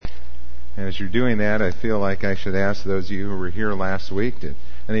As you're doing that, I feel like I should ask those of you who were here last week, did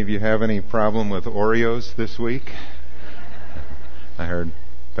any of you have any problem with Oreos this week? I heard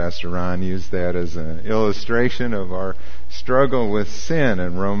Pastor Ron use that as an illustration of our struggle with sin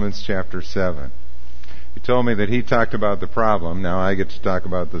in Romans chapter 7. He told me that he talked about the problem. Now I get to talk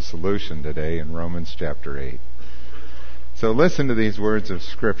about the solution today in Romans chapter 8. So listen to these words of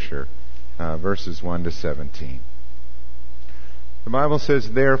Scripture, verses 1 to 17. The Bible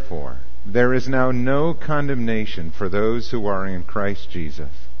says, "Therefore, there is now no condemnation for those who are in Christ Jesus.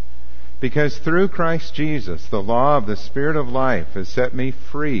 Because through Christ Jesus, the law of the Spirit of life has set me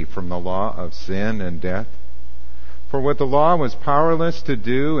free from the law of sin and death. For what the law was powerless to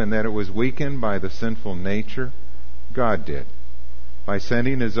do, in that it was weakened by the sinful nature, God did, by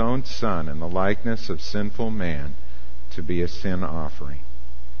sending His own Son in the likeness of sinful man to be a sin offering.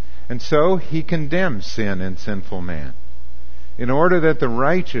 And so He condemned sin and sinful man, in order that the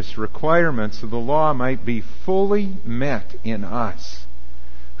righteous requirements of the law might be fully met in us,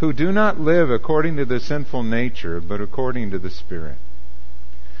 who do not live according to the sinful nature, but according to the Spirit.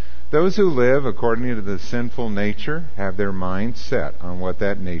 Those who live according to the sinful nature have their minds set on what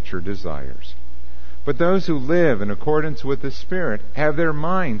that nature desires. But those who live in accordance with the Spirit have their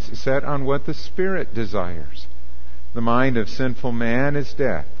minds set on what the Spirit desires. The mind of sinful man is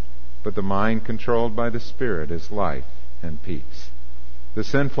death, but the mind controlled by the Spirit is life and peace. The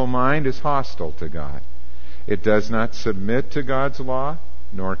sinful mind is hostile to God. It does not submit to God's law,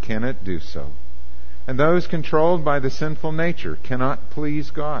 nor can it do so. And those controlled by the sinful nature cannot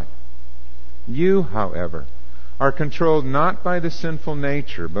please God. You, however, are controlled not by the sinful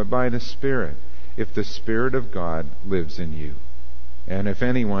nature, but by the Spirit, if the Spirit of God lives in you. And if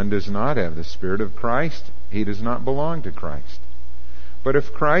anyone does not have the Spirit of Christ, he does not belong to Christ. But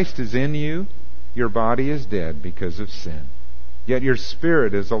if Christ is in you, your body is dead because of sin, yet your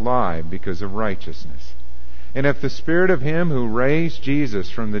spirit is alive because of righteousness. And if the Spirit of Him who raised Jesus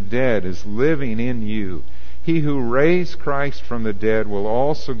from the dead is living in you, He who raised Christ from the dead will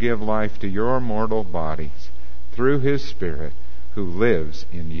also give life to your mortal bodies through His Spirit who lives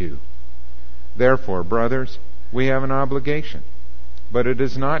in you. Therefore, brothers, we have an obligation, but it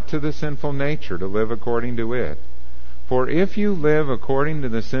is not to the sinful nature to live according to it. For if you live according to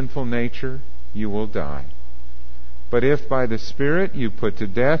the sinful nature, you will die. But if by the Spirit you put to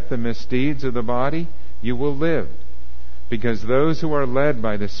death the misdeeds of the body, you will live. Because those who are led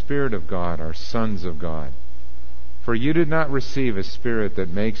by the Spirit of God are sons of God. For you did not receive a spirit that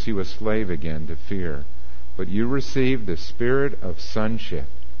makes you a slave again to fear, but you received the Spirit of sonship.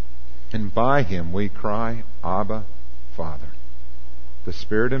 And by Him we cry, Abba, Father. The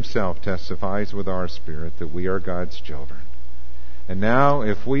Spirit Himself testifies with our spirit that we are God's children. And now,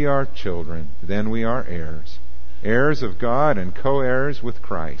 if we are children, then we are heirs, heirs of God and co-heirs with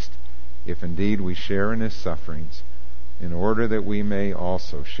Christ, if indeed we share in His sufferings, in order that we may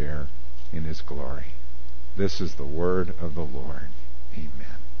also share in His glory. This is the word of the Lord.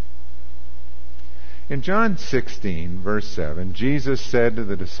 Amen. In John 16, verse 7, Jesus said to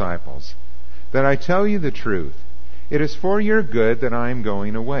the disciples, "That I tell you the truth, it is for your good that I am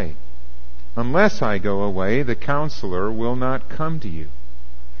going away. Unless I go away, the Counselor will not come to you.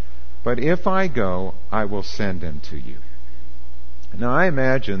 But if I go, I will send Him to you." Now I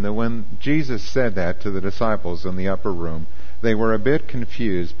imagine that when Jesus said that to the disciples in the upper room, they were a bit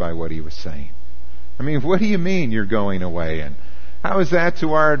confused by what He was saying. I mean, what do you mean you're going away? And how is that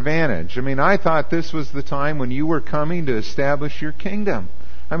to our advantage? I mean, I thought this was the time when you were coming to establish your kingdom.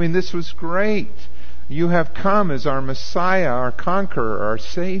 I mean, this was great. You have come as our Messiah, our conqueror, our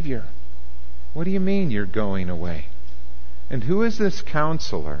Savior. What do you mean you're going away? And who is this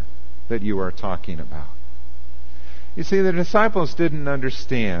Counselor that you are talking about? You see, the disciples didn't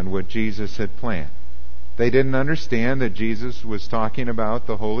understand what Jesus had planned. They didn't understand that Jesus was talking about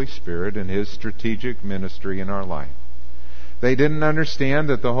the Holy Spirit and His strategic ministry in our life. They didn't understand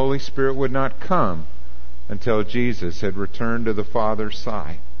that the Holy Spirit would not come until Jesus had returned to the Father's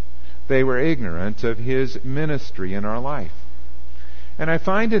side. They were ignorant of His ministry in our life. And I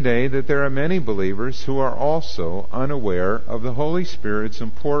find today that there are many believers who are also unaware of the Holy Spirit's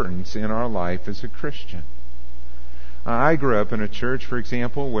importance in our life as a Christian. I grew up in a church, for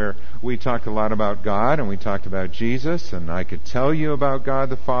example, where we talked a lot about God and we talked about Jesus, and I could tell you about God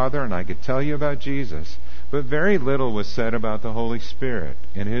the Father and I could tell you about Jesus, but very little was said about the Holy Spirit,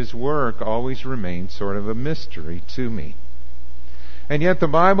 and His work always remained sort of a mystery to me. And yet the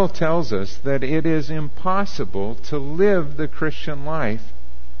Bible tells us that it is impossible to live the Christian life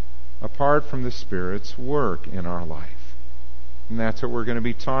apart from the Spirit's work in our life. And that's what we're going to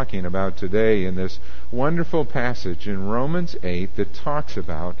be talking about today in this wonderful passage in Romans 8 that talks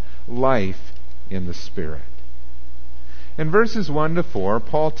about life in the Spirit. In verses 1 to 4,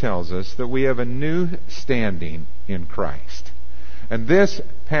 Paul tells us that we have a new standing in Christ. And this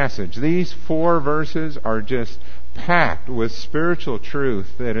passage, these 4 verses, are just packed with spiritual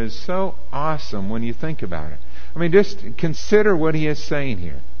truth that is so awesome when you think about it. I mean, just consider what he is saying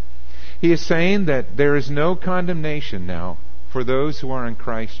here. He is saying that there is no condemnation now for those who are in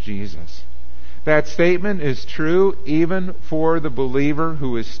Christ Jesus. That statement is true even for the believer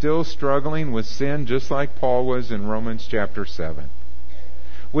who is still struggling with sin, just like Paul was in Romans chapter 7.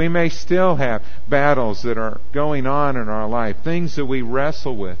 We may still have battles that are going on in our life, things that we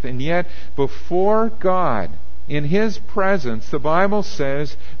wrestle with, and yet before God, in His presence, the Bible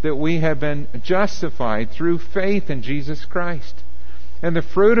says that we have been justified through faith in Jesus Christ. And the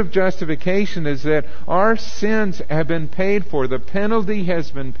fruit of justification is that our sins have been paid for. The penalty has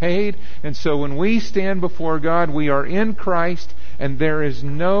been paid. And so when we stand before God, we are in Christ, and there is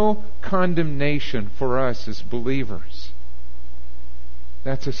no condemnation for us as believers.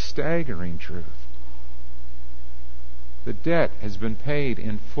 That's a staggering truth. The debt has been paid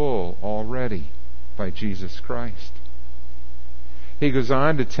in full already by Jesus Christ. He goes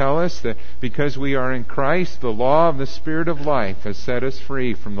on to tell us that because we are in Christ, the law of the Spirit of life has set us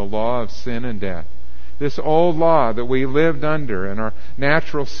free from the law of sin and death. This old law that we lived under in our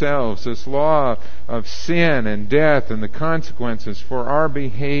natural selves, this law of sin and death and the consequences for our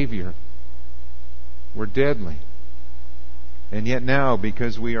behavior, were deadly. And yet now,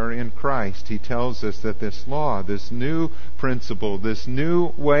 because we are in Christ, He tells us that this law, this new principle, this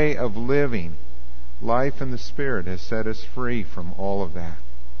new way of living, life in the Spirit, has set us free from all of that.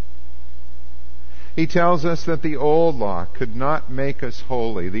 He tells us that the old law could not make us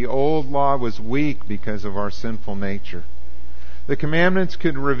holy. The old law was weak because of our sinful nature. The commandments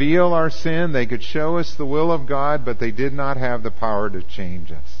could reveal our sin, they could show us the will of God, but they did not have the power to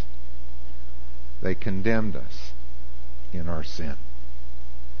change us. They condemned us in our sin.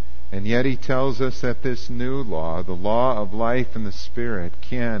 And yet He tells us that this new law, the law of life in the Spirit,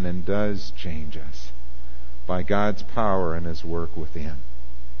 can and does change us by God's power and His work within.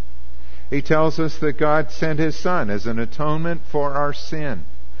 He tells us that God sent His Son as an atonement for our sin.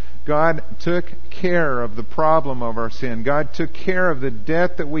 God took care of the problem of our sin. God took care of the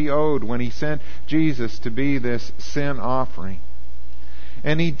debt that we owed when He sent Jesus to be this sin offering.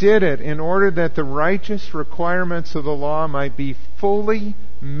 And He did it in order that the righteous requirements of the law might be fully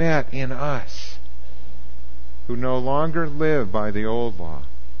met in us, who no longer live by the old law,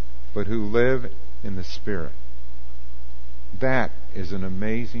 but who live in the Spirit. That is an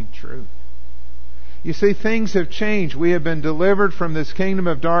amazing truth. You see, things have changed. We have been delivered from this kingdom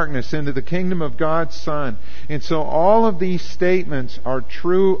of darkness into the kingdom of God's Son. And so all of these statements are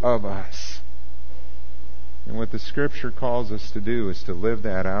true of us. And what the Scripture calls us to do is to live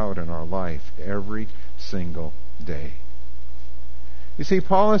that out in our life every single day. You see,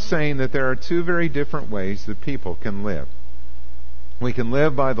 Paul is saying that there are 2 very different ways that people can live. We can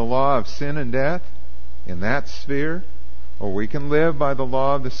live by the law of sin and death in that sphere, or we can live by the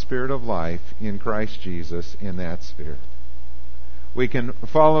law of the Spirit of life in Christ Jesus in that sphere. We can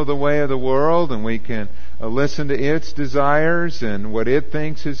follow the way of the world, and we can listen to its desires and what it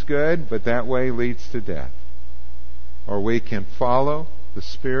thinks is good, but that way leads to death. Or we can follow the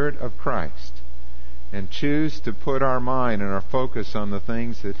Spirit of Christ and choose to put our mind and our focus on the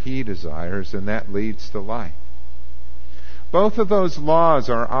things that He desires, and that leads to life. Both of those laws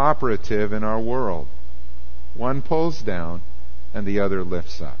are operative in our world. One pulls down and the other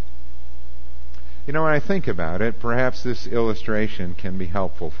lifts up. You know, when I think about it, perhaps this illustration can be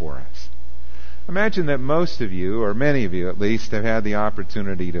helpful for us. Imagine that most of you, or many of you at least, have had the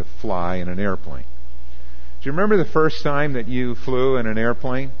opportunity to fly in an airplane. Do you remember the first time that you flew in an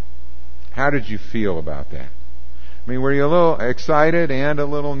airplane? How did you feel about that? I mean, were you a little excited and a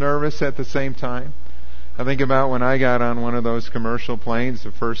little nervous at the same time? I think about when I got on one of those commercial planes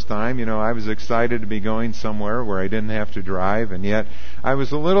the first time. You know, I was excited to be going somewhere where I didn't have to drive, and yet I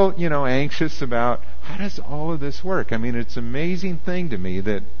was a little, anxious about how does all of this work? I mean, it's an amazing thing to me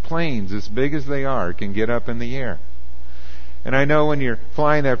that planes as big as they are can get up in the air. And I know when you're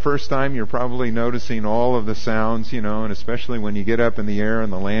flying that first time, you're probably noticing all of the sounds, and especially when you get up in the air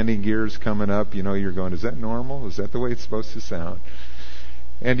and the landing gear's coming up, you're going, is that normal? Is that the way it's supposed to sound?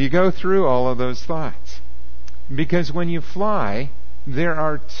 And you go through all of those thoughts. Because when you fly, there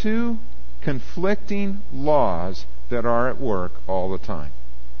are 2 conflicting laws that are at work all the time.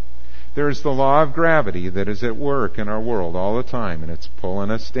 There's the law of gravity that is at work in our world all the time, and it's pulling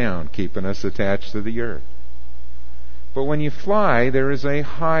us down, keeping us attached to the earth. But when you fly, there is a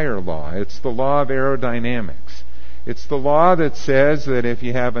higher law. It's the law of aerodynamics. It's the law that says that if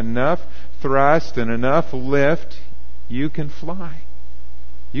you have enough thrust and enough lift, you can fly.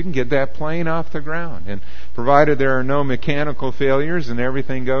 You can get that plane off the ground. And provided there are no mechanical failures and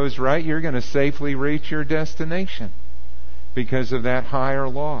everything goes right, you're going to safely reach your destination because of that higher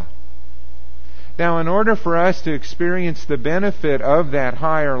law. Now, in order for us to experience the benefit of that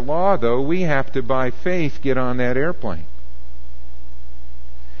higher law, though, we have to, by faith, get on that airplane.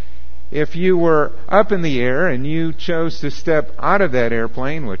 If you were up in the air and you chose to step out of that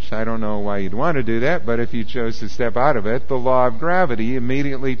airplane, which I don't know why you'd want to do that, but if you chose to step out of it, the law of gravity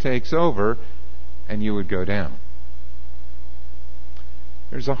immediately takes over and you would go down.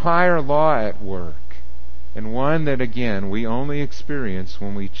 There's a higher law at work, and one that, again, we only experience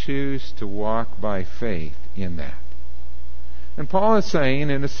when we choose to walk by faith in that. And Paul is saying,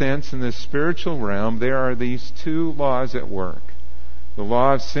 in a sense, in the spiritual realm, there are these two laws at work. The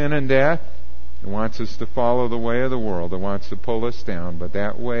law of sin and death, it wants us to follow the way of the world. It wants to pull us down, but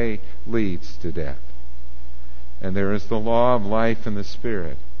that way leads to death. And there is the law of life in the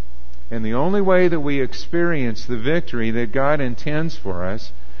Spirit. And the only way that we experience the victory that God intends for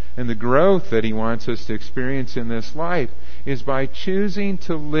us and the growth that He wants us to experience in this life is by choosing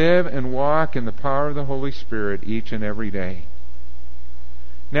to live and walk in the power of the Holy Spirit each and every day.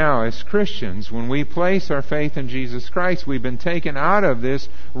 Now, as Christians, when we place our faith in Jesus Christ, we've been taken out of this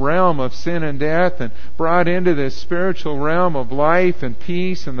realm of sin and death and brought into this spiritual realm of life and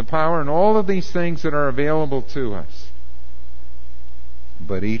peace and the power and all of these things that are available to us.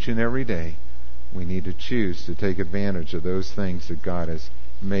 But each and every day, we need to choose to take advantage of those things that God has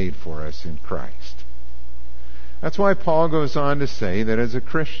made for us in Christ. That's why Paul goes on to say that as a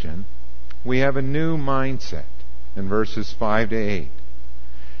Christian, we have a new mindset in verses 5 to 8.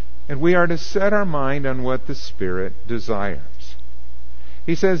 And we are to set our mind on what the Spirit desires.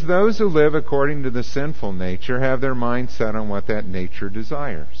 He says those who live according to the sinful nature have their mind set on what that nature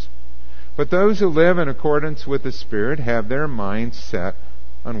desires. But those who live in accordance with the Spirit have their mind set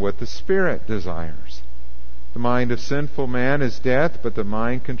on what the Spirit desires. The mind of sinful man is death, but the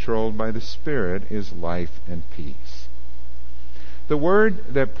mind controlled by the Spirit is life and peace. The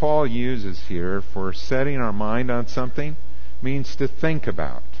word that Paul uses here for setting our mind on something means to think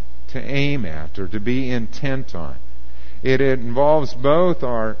about, to aim at, or to be intent on. It involves both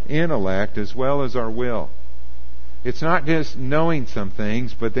our intellect as well as our will. It's not just knowing some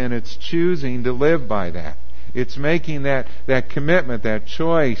things, but then it's choosing to live by that. It's making that commitment, that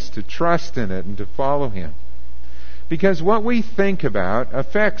choice to trust in it and to follow Him. Because what we think about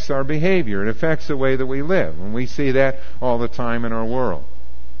affects our behavior. It affects the way that we live. And we see that all the time in our world.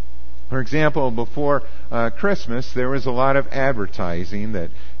 For example, before Christmas, there was a lot of advertising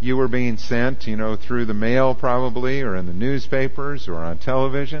that you were being sent, through the mail probably, or in the newspapers, or on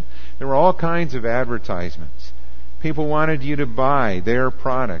television. There were all kinds of advertisements. People wanted you to buy their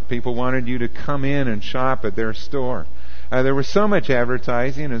product. People wanted you to come in and shop at their store. There was so much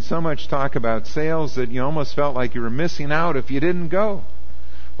advertising and so much talk about sales that you almost felt like you were missing out if you didn't go.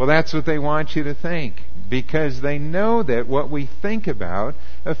 Well, that's what they want you to think, because they know that what we think about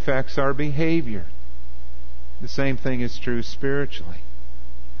affects our behavior. The same thing is true spiritually.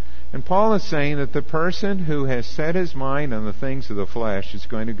 And Paul is saying that the person who has set his mind on the things of the flesh is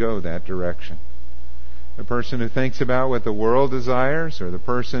going to go that direction. The person who thinks about what the world desires, or the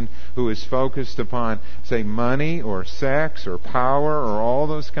person who is focused upon, say, money or sex or power or all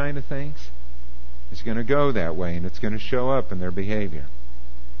those kind of things, is going to go that way, and it's going to show up in their behavior.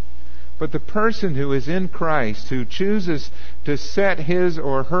 But the person who is in Christ, who chooses to set his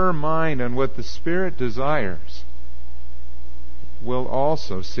or her mind on what the Spirit desires, will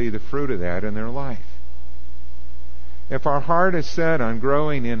also see the fruit of that in their life. If our heart is set on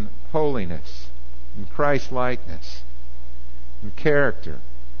growing in holiness, in Christ-likeness, in character,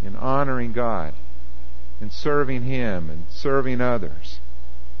 in honoring God, in serving Him and serving others,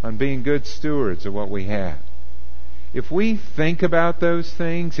 on being good stewards of what we have, if we think about those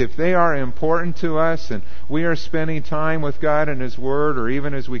things, if they are important to us and we are spending time with God and His Word, or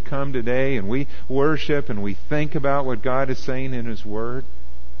even as we come today and we worship and we think about what God is saying in His Word,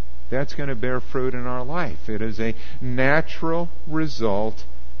 that's going to bear fruit in our life. It is a natural result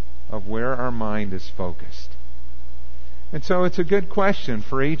of where our mind is focused. And so it's a good question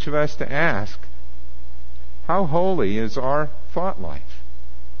for each of us to ask, how holy is our thought life?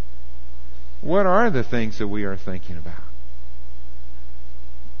 What are the things that we are thinking about?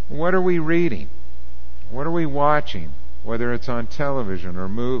 What are we reading? What are we watching, whether it's on television or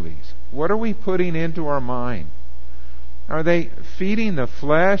movies? What are we putting into our mind? Are they feeding the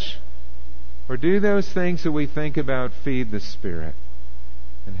flesh, Or do those things that we think about feed the Spirit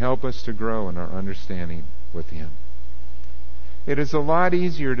and help us to grow in our understanding with Him? It is a lot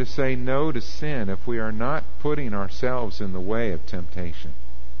easier to say no to sin if we are not putting ourselves in the way of temptation.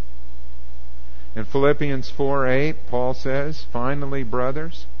 In Philippians 4:8, Paul says, "Finally,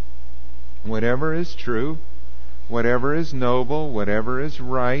 brothers, whatever is true, whatever is noble, whatever is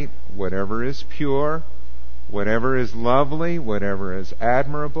right, whatever is pure, whatever is lovely, whatever is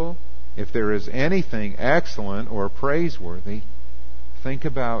admirable, if there is anything excellent or praiseworthy, think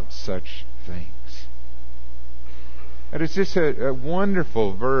about such things." And it's just a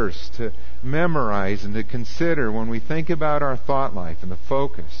wonderful verse to memorize and to consider when we think about our thought life and the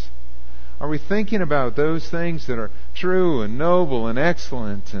focus. Are we thinking about those things that are true and noble and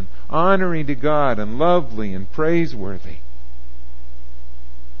excellent and honoring to God and lovely and praiseworthy?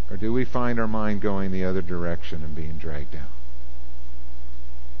 Or do we find our mind going the other direction and being dragged down?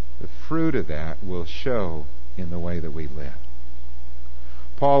 The fruit of that will show in the way that we live.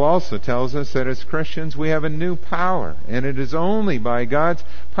 Paul also tells us that as Christians we have a new power, and it is only by God's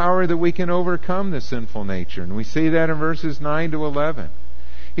power that we can overcome the sinful nature. And we see that in verses 9 to 11.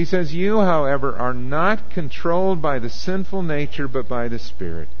 He says, "You, however, are not controlled by the sinful nature, but by the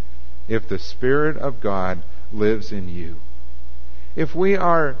Spirit, if the Spirit of God lives in you." If we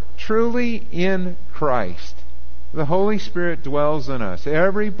are truly in Christ, the Holy Spirit dwells in us.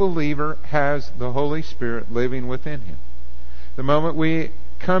 Every believer has the Holy Spirit living within him. The moment we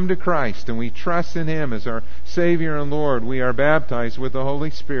come to Christ and we trust in Him as our Savior and Lord, we are baptized with the Holy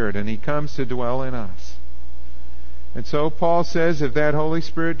Spirit, and He comes to dwell in us. And so Paul says, if that Holy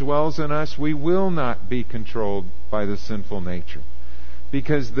Spirit dwells in us, we will not be controlled by the sinful nature,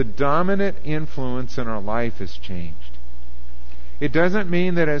 because the dominant influence in our life has changed. It doesn't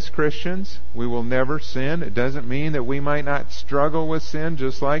mean that as Christians we will never sin. It doesn't mean that we might not struggle with sin,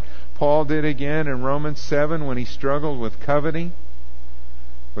 just like Paul did again in Romans 7 when he struggled with coveting.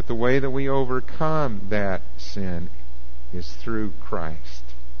 But the way that we overcome that sin is through Christ,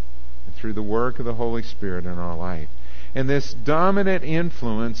 and through the work of the Holy Spirit in our life. And this dominant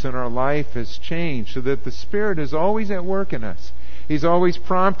influence in our life has changed so that the Spirit is always at work in us. He's always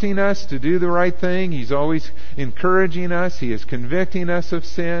prompting us to do the right thing. He's always encouraging us. He is convicting us of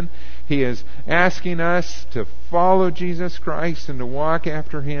sin. He is asking us to follow Jesus Christ and to walk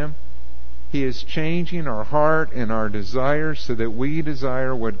after Him. He is changing our heart and our desires so that we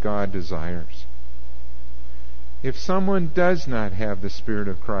desire what God desires. If someone does not have the Spirit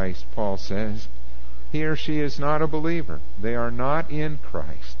of Christ, Paul says, he or she is not a believer. They are not in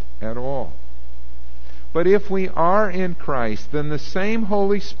Christ at all. But if we are in Christ, then the same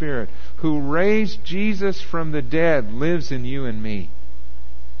Holy Spirit who raised Jesus from the dead lives in you and me.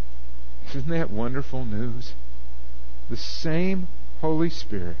 Isn't that wonderful news? The same Holy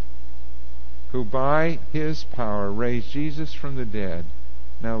Spirit who by His power raised Jesus from the dead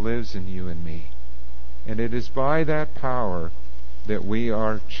now lives in you and me. And it is by that power that we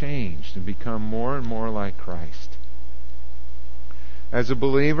are changed and become more and more like Christ. As a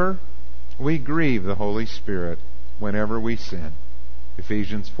believer, we grieve the Holy Spirit whenever we sin.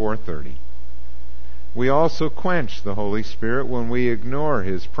 Ephesians 4:30. We also quench the Holy Spirit when we ignore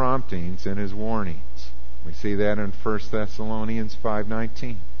His promptings and His warnings. We see that in 1 Thessalonians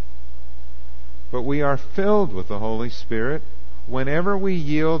 5:19. But we are filled with the Holy Spirit whenever we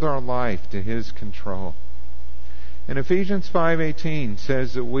yield our life to His control. And Ephesians 5:18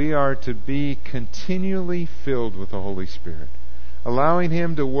 says that we are to be continually filled with the Holy Spirit, allowing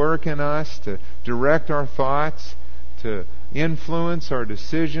Him to work in us, to direct our thoughts, to influence our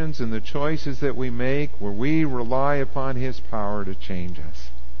decisions and the choices that we make, where we rely upon His power to change us.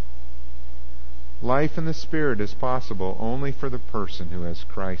 Life in the Spirit is possible only for the person who has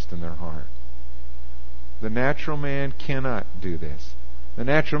Christ in their heart. The natural man cannot do this. The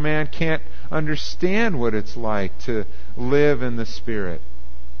natural man can't understand what it's like to live in the Spirit.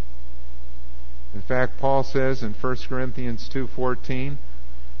 In fact, Paul says in 1 Corinthians 2:14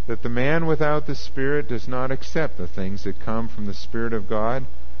 that the man without the Spirit does not accept the things that come from the Spirit of God,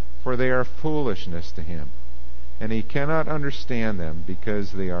 for they are foolishness to him, and he cannot understand them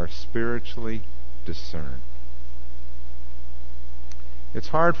because they are spiritually discerned. It's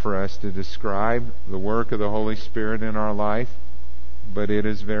hard for us to describe the work of the Holy Spirit in our life, but it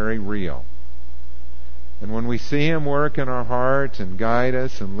is very real. And when we see Him work in our hearts and guide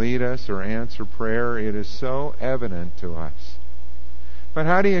us and lead us or answer prayer, it is so evident to us. But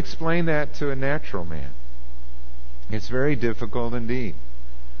how do you explain that to a natural man? It's very difficult indeed.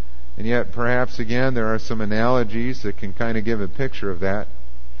 And yet, perhaps again, there are some analogies that can kind of give a picture of that.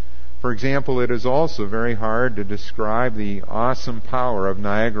 For example, it is also very hard to describe the awesome power of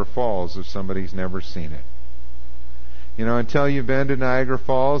Niagara Falls if somebody's never seen it. You know, until you've been to Niagara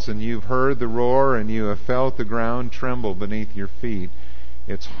Falls and you've heard the roar and you have felt the ground tremble beneath your feet,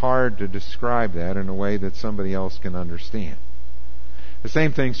 it's hard to describe that in a way that somebody else can understand. The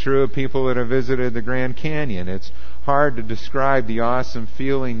same thing's true of people that have visited the Grand Canyon. It's hard to describe the awesome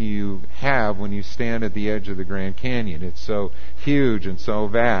feeling you have when you stand at the edge of the Grand Canyon. It's so huge and so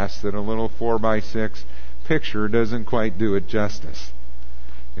vast that a little 4x6 picture doesn't quite do it justice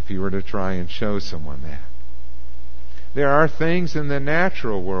if you were to try and show someone that. There are things in the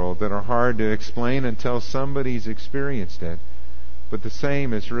natural world that are hard to explain until somebody's experienced it, but the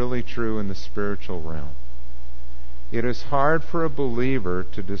same is really true in the spiritual realm. It is hard for a believer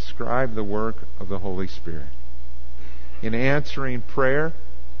to describe the work of the Holy Spirit in answering prayer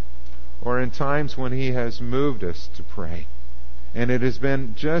or in times when He has moved us to pray. And it has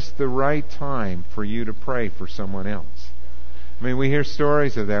been just the right time for you to pray for someone else. I mean, we hear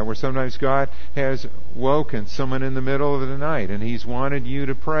stories of that where sometimes God has woken someone in the middle of the night and He's wanted you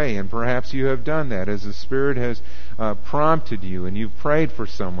to pray, and perhaps you have done that as the Spirit has prompted you and you've prayed for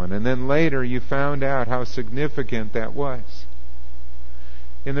someone, and then later you found out how significant that was.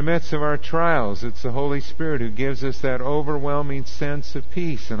 In the midst of our trials, it's the Holy Spirit who gives us that overwhelming sense of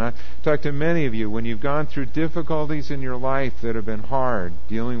peace. And I talked to many of you when you've gone through difficulties in your life that have been hard,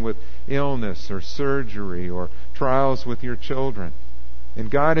 dealing with illness or surgery or trials with your children. And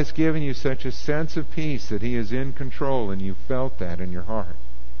God has given you such a sense of peace that He is in control, and you felt that in your heart.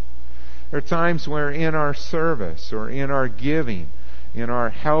 There are times where in our service or in our giving, in our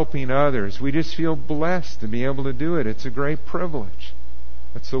helping others, we just feel blessed to be able to do it. It's a great privilege.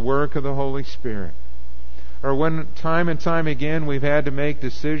 It's the work of the Holy Spirit. Or when time and time again we've had to make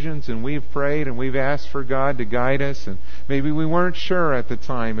decisions and we've prayed and we've asked for God to guide us, and maybe we weren't sure at the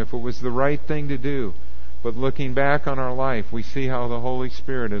time if it was the right thing to do. But looking back on our life, we see how the Holy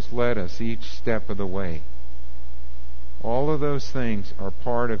Spirit has led us each step of the way. All of those things are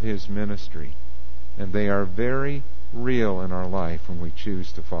part of His ministry, and they are very real in our life when we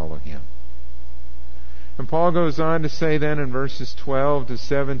choose to follow Him. And Paul goes on to say then in verses 12 to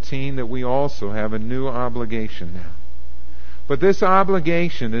 17 that we also have a new obligation now. But this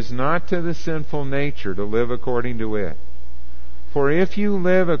obligation is not to the sinful nature to live according to it. For if you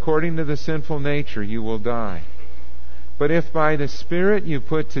live according to the sinful nature, you will die. But if by the Spirit you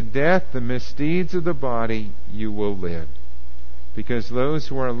put to death the misdeeds of the body, you will live. Because those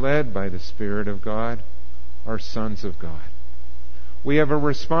who are led by the Spirit of God are sons of God. We have a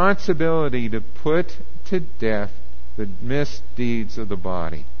responsibility to put to death the misdeeds of the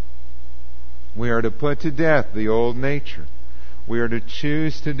body. We are to put to death the old nature. We are to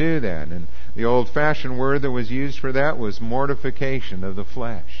choose to do that. And the old-fashioned word that was used for that was mortification of the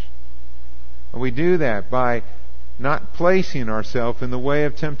flesh. And we do that by not placing ourselves in the way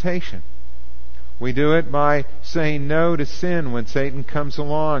of temptation. We do it by saying no to sin when Satan comes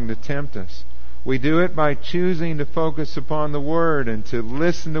along to tempt us. We do it by choosing to focus upon the Word and to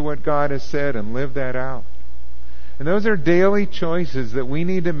listen to what God has said and live that out. And those are daily choices that we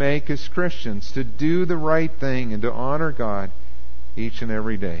need to make as Christians to do the right thing and to honor God each and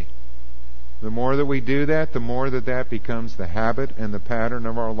every day. The more that we do that, the more that that becomes the habit and the pattern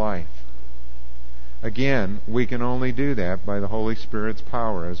of our life. Again, we can only do that by the Holy Spirit's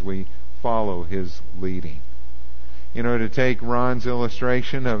power as we follow His leading. You know, to take Ron's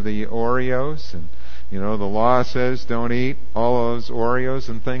illustration of the Oreos, and, you know, the law says don't eat all those Oreos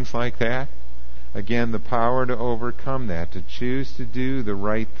and things like that. Again, the power to overcome that, to choose to do the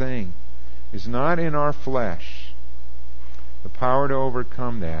right thing, is not in our flesh. The power to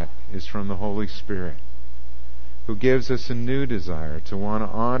overcome that is from the Holy Spirit, who gives us a new desire to want to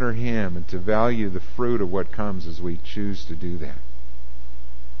honor Him and to value the fruit of what comes as we choose to do that.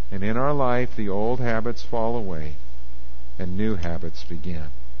 And in our life, the old habits fall away and new habits begin.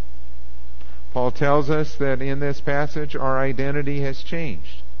 Paul tells us that in this passage our identity has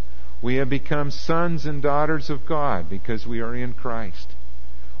changed. We have become sons and daughters of God because we are in Christ.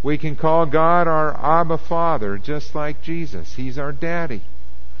 We can call God our Abba Father just like Jesus. He's our daddy.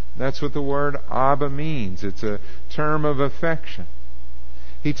 That's what the word Abba means. It's a term of affection.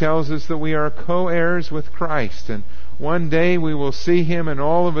 He tells us that we are co-heirs with Christ, and one day we will see Him in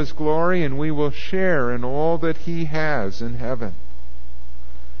all of His glory, and we will share in all that He has in heaven.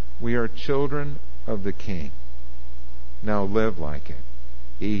 We are children of the King. Now live like it,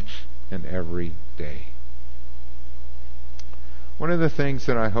 each and every day. One of the things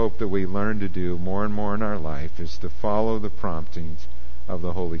that I hope that we learn to do more and more in our life is to follow the promptings of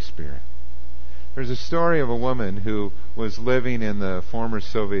the Holy Spirit. There's a story of a woman who was living in the former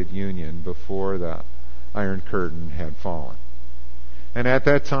Soviet Union before the Iron Curtain had fallen. And at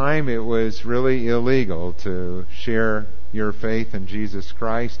that time, it was really illegal to share your faith in Jesus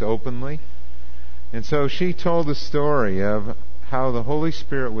Christ openly. And so she told the story of how the Holy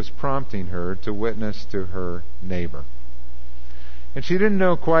Spirit was prompting her to witness to her neighbor. And she didn't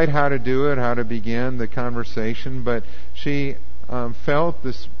know quite how to do it, how to begin the conversation, but she felt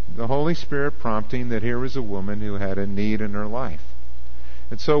the Holy Spirit prompting that here was a woman who had a need in her life.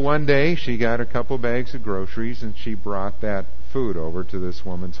 And so one day she got a couple bags of groceries and she brought that food over to this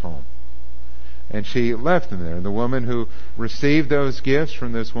woman's home. And she left them there. The woman who received those gifts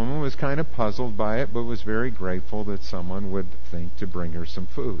from this woman was kind of puzzled by it, but was very grateful that someone would think to bring her some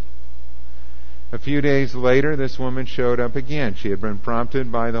food. A few days later, this woman showed up again. She had been prompted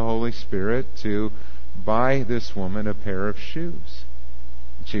by the Holy Spirit to buy this woman a pair of shoes.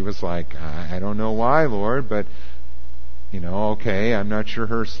 She was like, I don't know why, Lord, but, okay, I'm not sure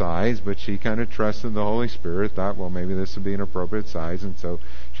her size, but she kind of trusted the Holy Spirit, thought, well, maybe this would be an appropriate size, and so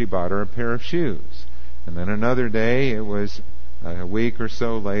she bought her a pair of shoes. And then another day, it was a week or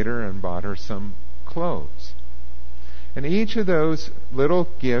so later, and bought her some clothes. And each of those little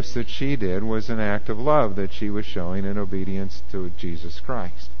gifts that she did was an act of love that she was showing in obedience to Jesus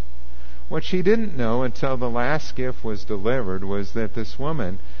Christ. What she didn't know until the last gift was delivered was that this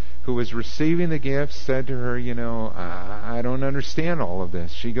woman who was receiving the gift said to her, I don't understand all of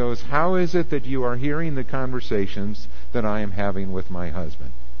this. She goes, how is it that you are hearing the conversations that I am having with my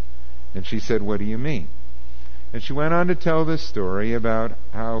husband? And she said, what do you mean? And she went on to tell this story about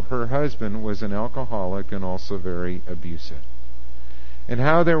how her husband was an alcoholic and also very abusive. And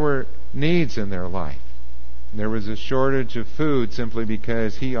how there were needs in their life. There was a shortage of food simply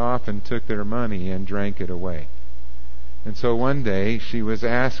because he often took their money and drank it away. And so one day she was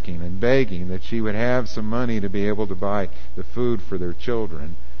asking and begging that she would have some money to be able to buy the food for their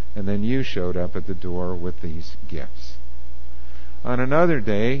children. And then you showed up at the door with these gifts. On another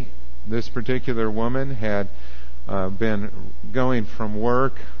day, this particular woman had been going from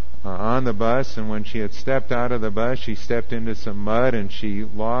work on the bus, and when she had stepped out of the bus, she stepped into some mud and she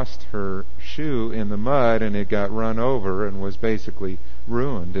lost her shoe in the mud, and it got run over and was basically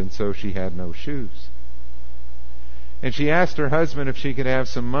ruined, and so she had no shoes. And she asked her husband if she could have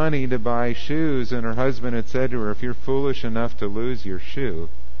some money to buy shoes, and her husband had said to her, if you're foolish enough to lose your shoe,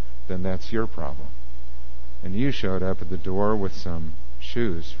 then that's your problem. And you showed up at the door with some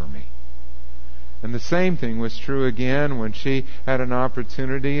shoes for me. And the same thing was true again when she had an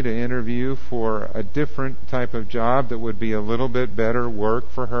opportunity to interview for a different type of job that would be a little bit better work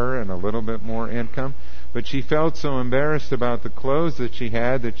for her and a little bit more income. But she felt so embarrassed about the clothes that she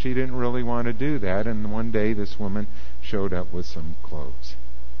had that she didn't really want to do that. And one day this woman showed up with some clothes.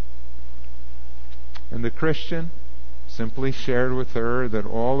 And the Christian simply shared with her that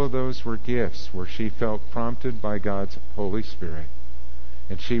all of those were gifts where she felt prompted by God's Holy Spirit.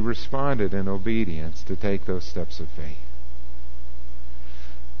 And she responded in obedience to take those steps of faith.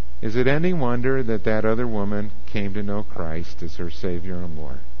 Is it any wonder that that other woman came to know Christ as her Savior and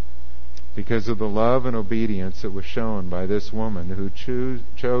Lord? Because of the love and obedience that was shown by this woman who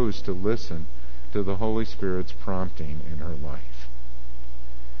chose to listen to the Holy Spirit's prompting in her life.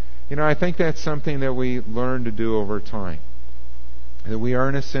 I think that's something that we learn to do over time. That we are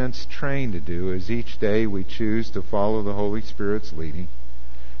in a sense trained to do as each day we choose to follow the Holy Spirit's leading.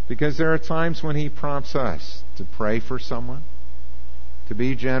 Because there are times when He prompts us to pray for someone, to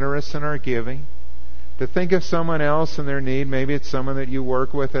be generous in our giving, to think of someone else and their need. Maybe it's someone that you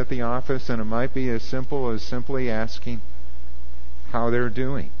work with at the office, and it might be as simple as simply asking how they're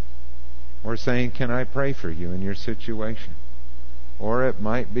doing. Or saying, can I pray for you in your situation? Or it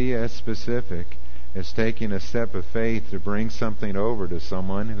might be as specific as taking a step of faith to bring something over to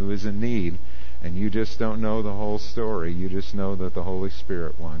someone who is in need, and you just don't know the whole story. You just know that the Holy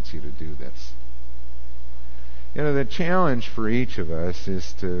Spirit wants you to do this. The challenge for each of us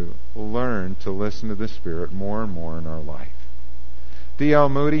is to learn to listen to the Spirit more and more in our life. D.L.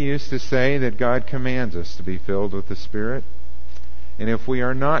 Moody used to say that God commands us to be filled with the Spirit. And if we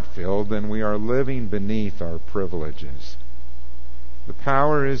are not filled, then we are living beneath our privileges. The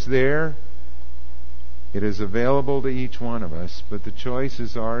power is there. It is available to each one of us, but the choice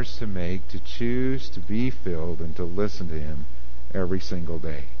is ours to make, to choose to be filled and to listen to Him every single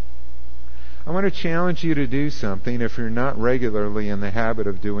day. I want to challenge you to do something if you're not regularly in the habit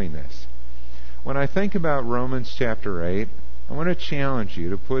of doing this. When I think about Romans chapter 8, I want to challenge you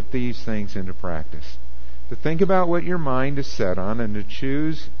to put these things into practice. To think about what your mind is set on and to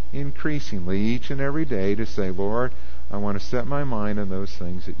choose increasingly each and every day to say, Lord, I want to set my mind on those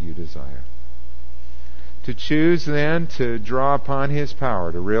things that you desire. To choose then to draw upon His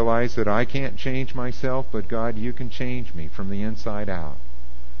power, to realize that I can't change myself, but God, You can change me from the inside out.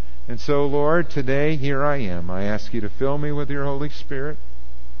 And so, Lord, today, here I am. I ask You to fill me with Your Holy Spirit.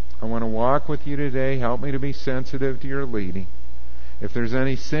 I want to walk with You today. Help me to be sensitive to Your leading. If there's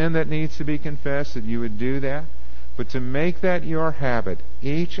any sin that needs to be confessed, that You would do that. But to make that your habit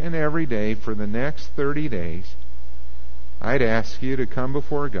each and every day for the next 30 days, I'd ask you to come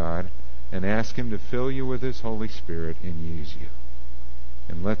before God and ask Him to fill you with His Holy Spirit and use you.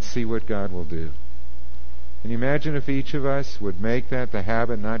 And let's see what God will do. Can you imagine if each of us would make that the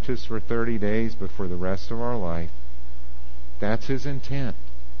habit, not just for 30 days, but for the rest of our life? That's His intent,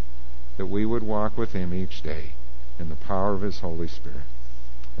 that we would walk with Him each day in the power of His Holy Spirit.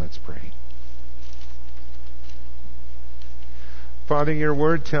 Let's pray. Father, Your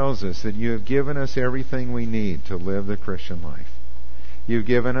Word tells us that You have given us everything we need to live the Christian life. You've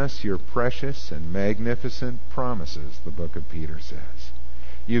given us Your precious and magnificent promises, the book of Peter says.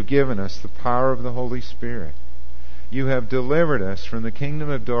 You've given us the power of the Holy Spirit. You have delivered us from the kingdom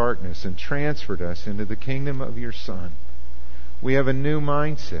of darkness and transferred us into the kingdom of Your Son. We have a new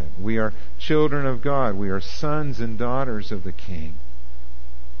mindset. We are children of God. We are sons and daughters of the King.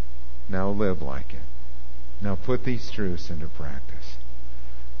 Now live like it. Now put these truths into practice.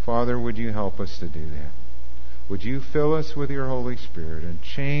 Father, would You help us to do that? Would You fill us with Your Holy Spirit and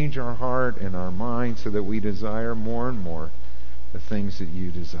change our heart and our mind so that we desire more and more the things that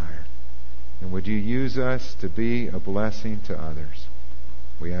You desire? And would You use us to be a blessing to others?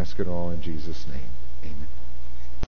 We ask it all in Jesus' name. Amen.